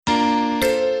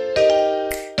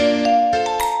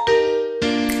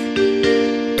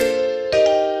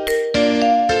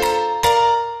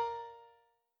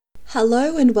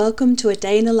Hello and welcome to A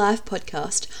Day in the Life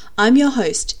podcast. I'm your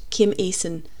host, Kim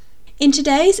Eason. In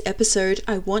today's episode,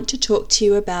 I want to talk to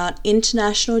you about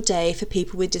International Day for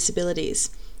People with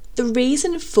Disabilities. The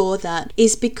reason for that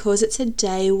is because it's a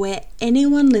day where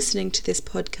anyone listening to this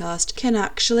podcast can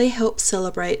actually help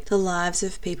celebrate the lives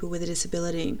of people with a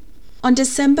disability. On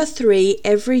December 3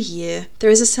 every year,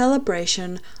 there is a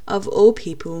celebration of all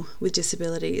people with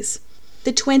disabilities.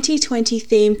 The 2020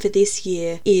 theme for this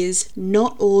year is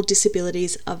Not All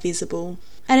Disabilities Are Visible,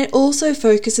 and it also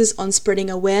focuses on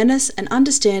spreading awareness and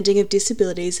understanding of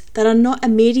disabilities that are not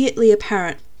immediately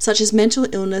apparent, such as mental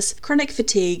illness, chronic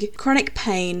fatigue, chronic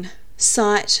pain,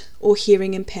 sight or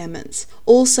hearing impairments.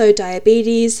 Also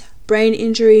diabetes, brain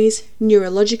injuries,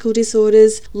 neurological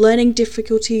disorders, learning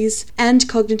difficulties, and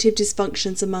cognitive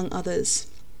dysfunctions, among others.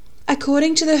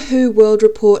 According to the WHO World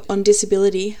Report on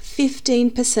Disability,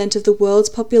 15% of the world's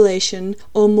population,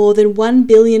 or more than 1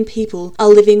 billion people, are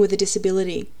living with a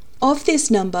disability. Of this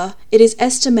number, it is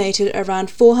estimated around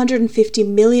 450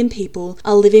 million people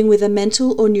are living with a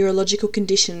mental or neurological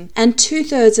condition, and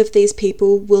 2/3 of these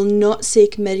people will not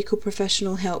seek medical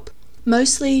professional help,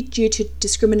 mostly due to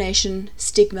discrimination,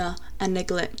 stigma, and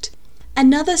neglect.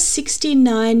 Another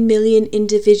 69 million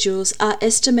individuals are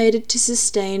estimated to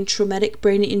sustain traumatic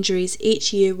brain injuries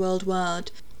each year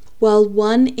worldwide, while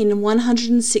 1 in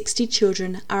 160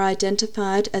 children are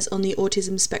identified as on the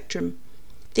autism spectrum.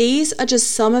 These are just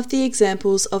some of the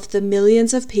examples of the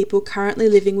millions of people currently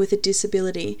living with a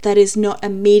disability that is not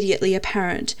immediately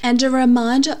apparent, and a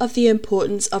reminder of the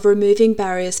importance of removing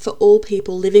barriers for all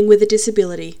people living with a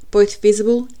disability, both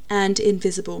visible and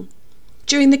invisible.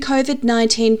 During the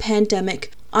COVID-19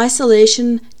 pandemic,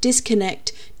 isolation,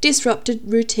 disconnect, disrupted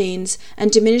routines,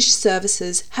 and diminished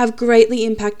services have greatly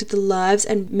impacted the lives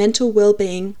and mental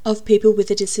well-being of people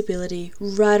with a disability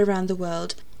right around the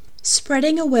world.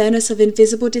 Spreading awareness of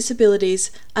invisible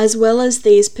disabilities, as well as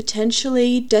these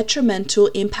potentially detrimental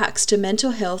impacts to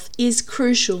mental health, is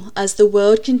crucial as the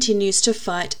world continues to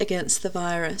fight against the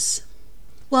virus.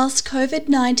 Whilst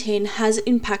COVID-19 has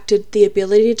impacted the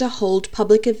ability to hold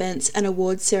public events and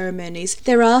award ceremonies,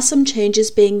 there are some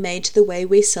changes being made to the way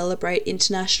we celebrate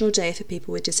International Day for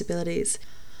People with Disabilities.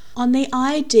 On the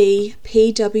idpwd.com.au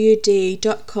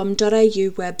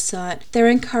website, they're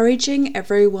encouraging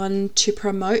everyone to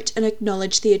promote and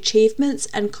acknowledge the achievements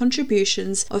and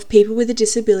contributions of people with a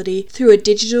disability through a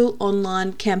digital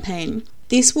online campaign.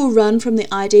 This will run from the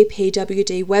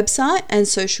IDPWD website and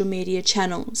social media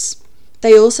channels.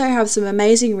 They also have some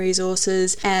amazing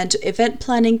resources and event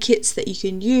planning kits that you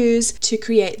can use to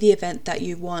create the event that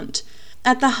you want.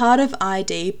 At the heart of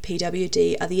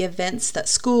IDPWD are the events that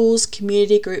schools,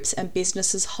 community groups and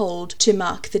businesses hold to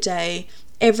mark the day.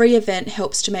 Every event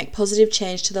helps to make positive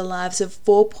change to the lives of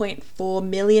 4.4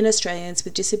 million Australians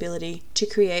with disability to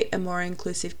create a more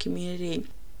inclusive community.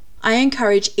 I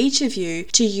encourage each of you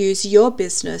to use your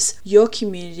business, your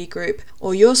community group,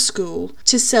 or your school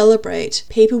to celebrate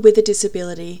people with a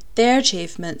disability, their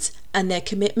achievements, and their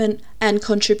commitment and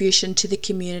contribution to the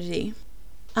community.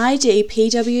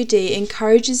 IDPWD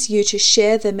encourages you to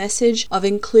share the message of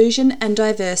inclusion and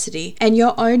diversity and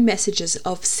your own messages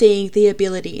of seeing the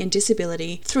ability in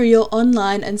disability through your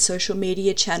online and social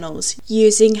media channels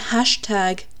using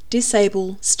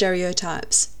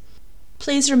 #DisableStereotypes.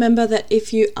 Please remember that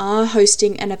if you are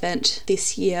hosting an event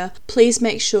this year, please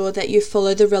make sure that you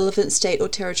follow the relevant state or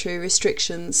territory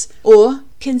restrictions, or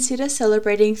consider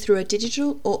celebrating through a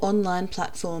digital or online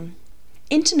platform.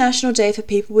 International Day for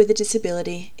People with a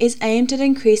Disability is aimed at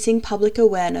increasing public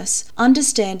awareness,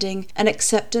 understanding, and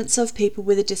acceptance of people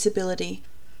with a disability.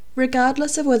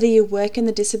 Regardless of whether you work in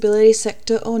the disability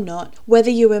sector or not, whether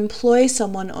you employ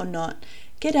someone or not,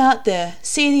 get out there,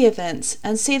 see the events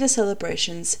and see the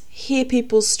celebrations, hear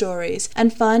people's stories,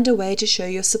 and find a way to show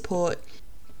your support.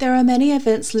 There are many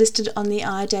events listed on the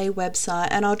iDay website,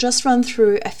 and I'll just run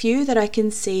through a few that I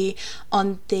can see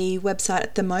on the website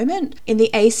at the moment. In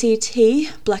the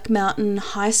ACT, Black Mountain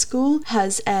High School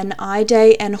has an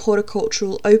iDay and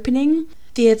horticultural opening.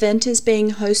 The event is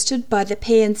being hosted by the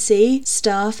P&C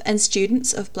staff and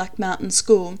students of Black Mountain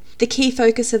School. The key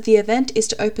focus of the event is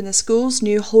to open the school's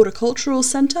new horticultural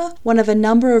centre, one of a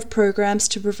number of programs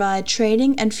to provide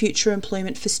training and future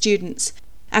employment for students.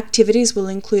 Activities will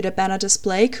include a banner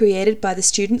display created by the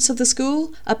students of the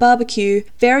school, a barbecue,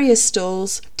 various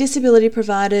stalls, disability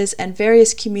providers and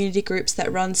various community groups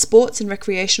that run sports and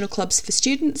recreational clubs for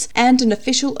students, and an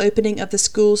official opening of the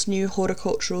school's new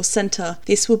horticultural centre.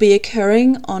 This will be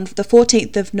occurring on the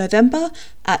 14th of November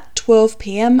at 12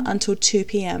 p.m. until 2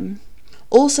 p.m.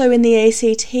 Also in the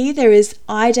ACT, there is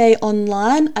iDay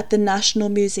Online at the National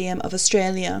Museum of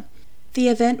Australia. The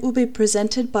event will be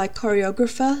presented by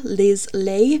choreographer Liz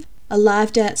Lee. A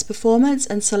live dance performance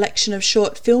and selection of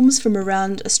short films from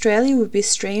around Australia will be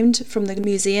streamed from the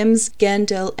museum's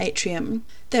Gandel atrium.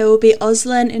 There will be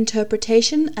Auslan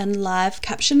interpretation and live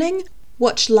captioning.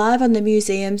 Watch live on the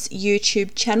museum's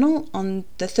YouTube channel on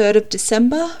the 3rd of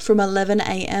December from 11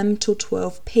 a.m. till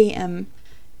 12 p.m.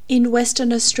 In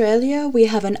Western Australia, we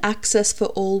have an Access for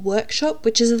All workshop,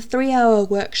 which is a 3-hour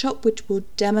workshop which will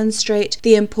demonstrate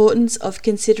the importance of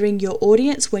considering your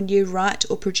audience when you write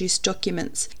or produce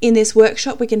documents. In this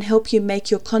workshop, we can help you make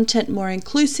your content more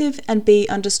inclusive and be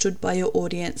understood by your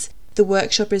audience. The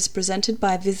workshop is presented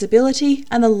by Visibility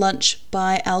and the lunch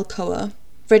by Alcoa.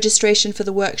 Registration for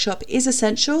the workshop is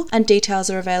essential and details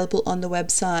are available on the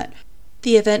website.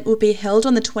 The event will be held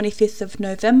on the 25th of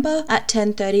November at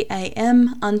 10:30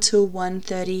 a.m. until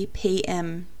 1:30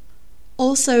 p.m.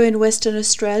 Also in Western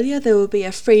Australia, there will be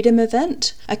a Freedom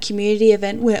event, a community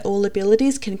event where all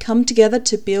abilities can come together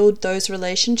to build those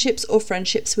relationships or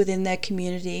friendships within their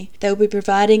community. They will be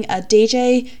providing a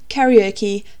DJ,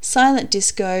 karaoke, silent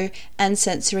disco, and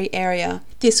sensory area.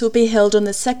 This will be held on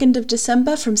the 2nd of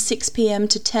December from 6 p.m.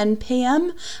 to 10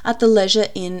 p.m. at the Leisure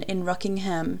Inn in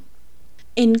Rockingham.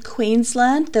 In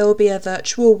Queensland, there will be a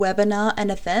virtual webinar and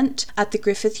event at the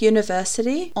Griffith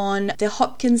University on the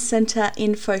Hopkins Centre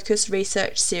in Focus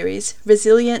research series,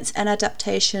 Resilience and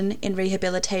Adaptation in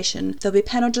Rehabilitation. There will be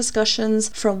panel discussions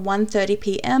from 1:30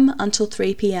 p.m. until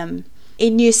 3 p.m.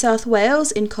 In New South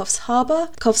Wales, in Coffs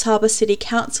Harbour City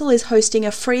Council is hosting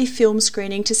a free film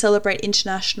screening to celebrate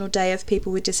International Day of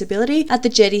People with Disability at the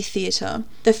Jetty Theatre.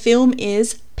 The film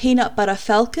is Peanut Butter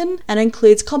Falcon and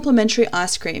includes complimentary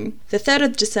ice cream. The 3rd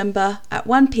of December at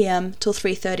 1 p.m. till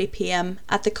 3:30 p.m.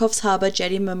 at the Coffs Harbour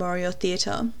Jetty Memorial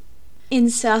Theatre. In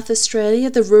South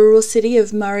Australia, the rural city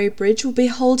of Murray Bridge will be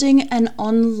holding an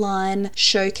online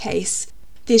showcase.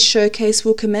 This showcase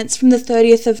will commence from the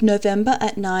 30th of November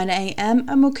at 9 a.m.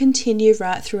 and will continue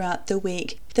right throughout the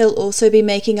week. They'll also be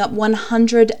making up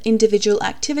 100 individual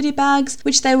activity bags,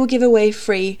 which they will give away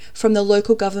free from the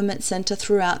local government centre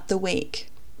throughout the week.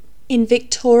 In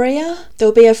Victoria,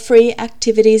 there'll be a free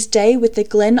activities day with the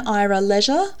Glen Ira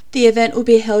Leisure. The event will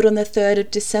be held on the 3rd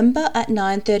of December at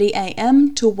 9:30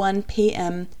 a.m. to 1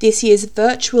 p.m. This year's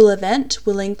virtual event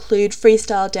will include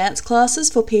freestyle dance classes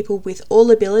for people with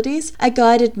all abilities, a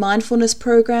guided mindfulness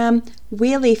program,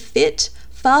 Wheelie Fit,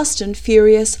 Fast and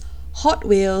Furious, Hot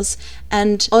Wheels,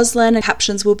 and Auslan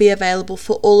captions will be available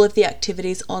for all of the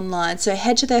activities online. So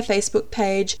head to their Facebook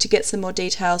page to get some more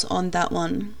details on that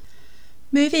one.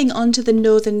 Moving on to the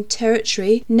Northern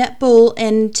Territory, Netball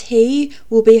NT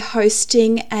will be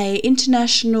hosting a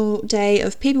International Day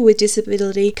of People with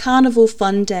Disability Carnival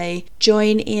Fun Day.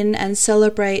 Join in and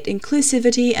celebrate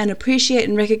inclusivity and appreciate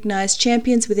and recognise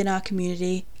champions within our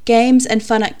community. Games and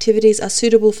fun activities are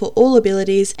suitable for all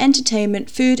abilities, entertainment,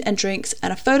 food and drinks,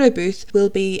 and a photo booth will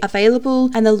be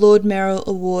available, and the Lord Mayoral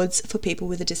Awards for people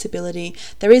with a disability.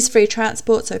 There is free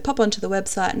transport, so pop onto the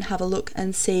website and have a look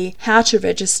and see how to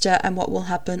register and what will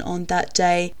happen on that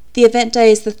day. The event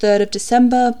day is the 3rd of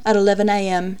December at 11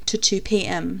 a.m. to 2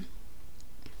 p.m.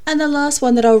 And the last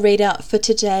one that I'll read out for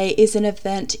today is an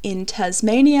event in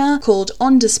Tasmania called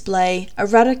On Display, a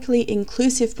radically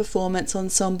inclusive performance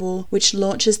ensemble which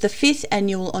launches the 5th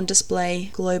annual On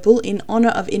Display Global in honour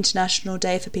of International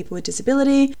Day for People with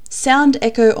Disability. Sound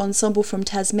Echo Ensemble from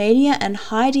Tasmania and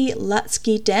Heidi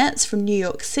Latsky Dance from New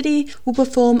York City will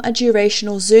perform a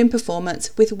durational Zoom performance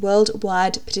with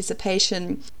worldwide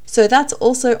participation. So that's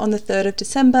also on the 3rd of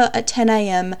December at 10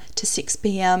 a.m. to 6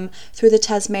 p.m. through the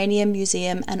Tasmania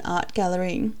Museum and Art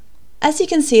Gallery. As you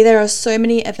can see, there are so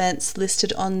many events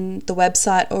listed on the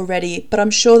website already, but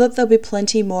I'm sure that there'll be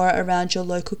plenty more around your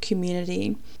local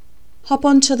community. Hop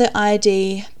onto the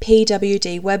ID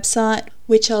PWD website,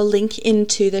 which I'll link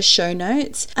into the show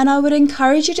notes, and I would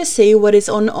encourage you to see what is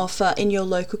on offer in your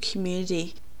local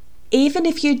community. Even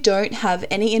if you don't have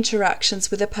any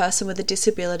interactions with a person with a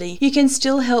disability, you can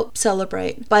still help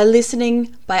celebrate by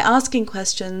listening, by asking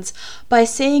questions, by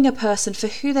seeing a person for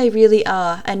who they really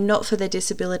are and not for their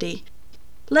disability.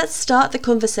 Let's start the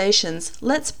conversations.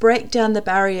 Let's break down the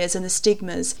barriers and the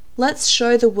stigmas. Let's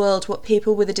show the world what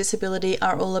people with a disability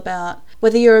are all about.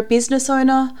 Whether you're a business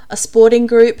owner, a sporting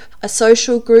group, a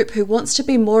social group who wants to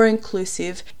be more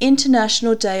inclusive,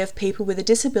 International Day of People with a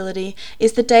Disability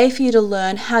is the day for you to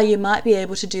learn how you might be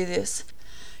able to do this.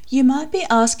 You might be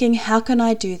asking, how can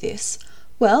I do this?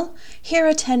 Well, here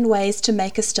are 10 ways to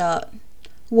make a start.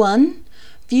 1.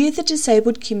 View the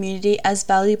disabled community as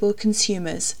valuable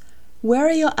consumers. Where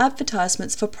are your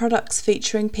advertisements for products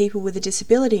featuring people with a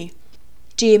disability?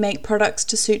 Do you make products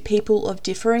to suit people of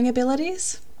differing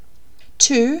abilities?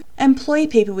 2. Employ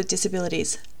people with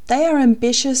disabilities. They are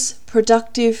ambitious,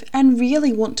 productive, and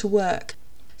really want to work.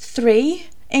 3.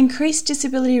 Increase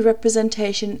disability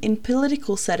representation in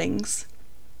political settings.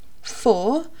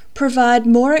 4. Provide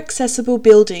more accessible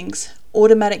buildings,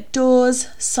 automatic doors,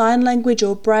 sign language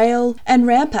or braille, and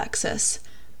ramp access.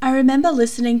 I remember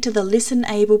listening to the Listen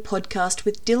Able podcast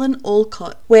with Dylan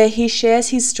Alcott, where he shares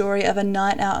his story of a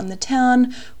night out in the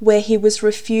town where he was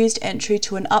refused entry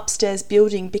to an upstairs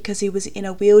building because he was in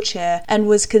a wheelchair and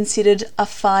was considered a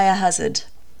fire hazard.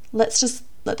 Let's just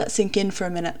let that sink in for a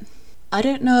minute. I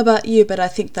don't know about you, but I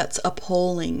think that's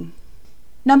appalling.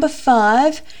 Number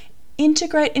 5,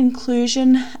 integrate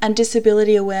inclusion and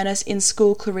disability awareness in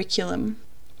school curriculum.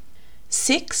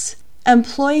 6.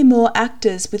 Employ more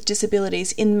actors with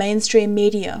disabilities in mainstream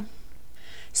media.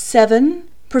 7.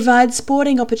 Provide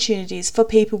sporting opportunities for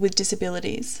people with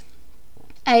disabilities.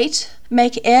 8.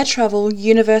 Make air travel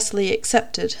universally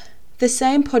accepted. The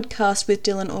same podcast with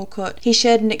Dylan Alcott, he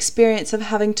shared an experience of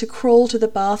having to crawl to the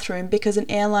bathroom because an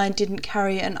airline didn't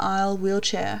carry an aisle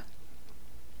wheelchair.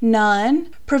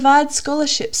 9. Provide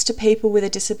scholarships to people with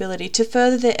a disability to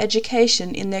further their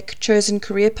education in their chosen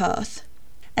career path.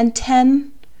 And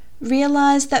 10.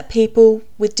 Realise that people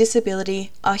with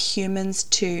disability are humans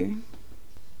too.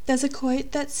 There's a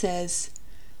quote that says,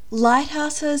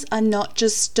 "Lighthouses are not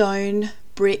just stone,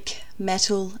 brick,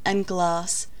 metal, and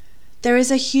glass. There is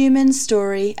a human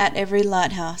story at every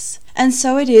lighthouse, and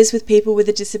so it is with people with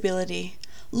a disability.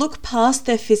 Look past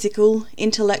their physical,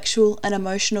 intellectual, and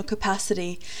emotional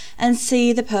capacity and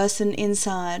see the person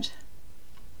inside."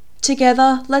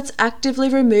 Together, let's actively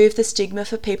remove the stigma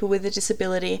for people with a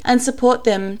disability and support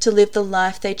them to live the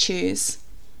life they choose.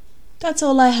 That's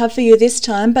all I have for you this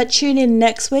time, but tune in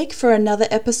next week for another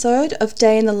episode of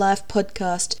Day in the Life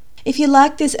podcast. If you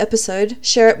like this episode,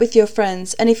 share it with your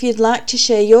friends, and if you'd like to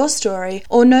share your story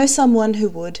or know someone who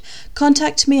would,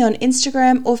 contact me on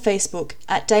Instagram or Facebook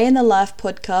at Day in the Life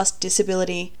Podcast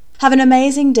Disability. Have an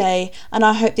amazing day, and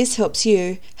I hope this helps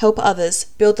you help others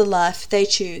build the life they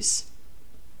choose.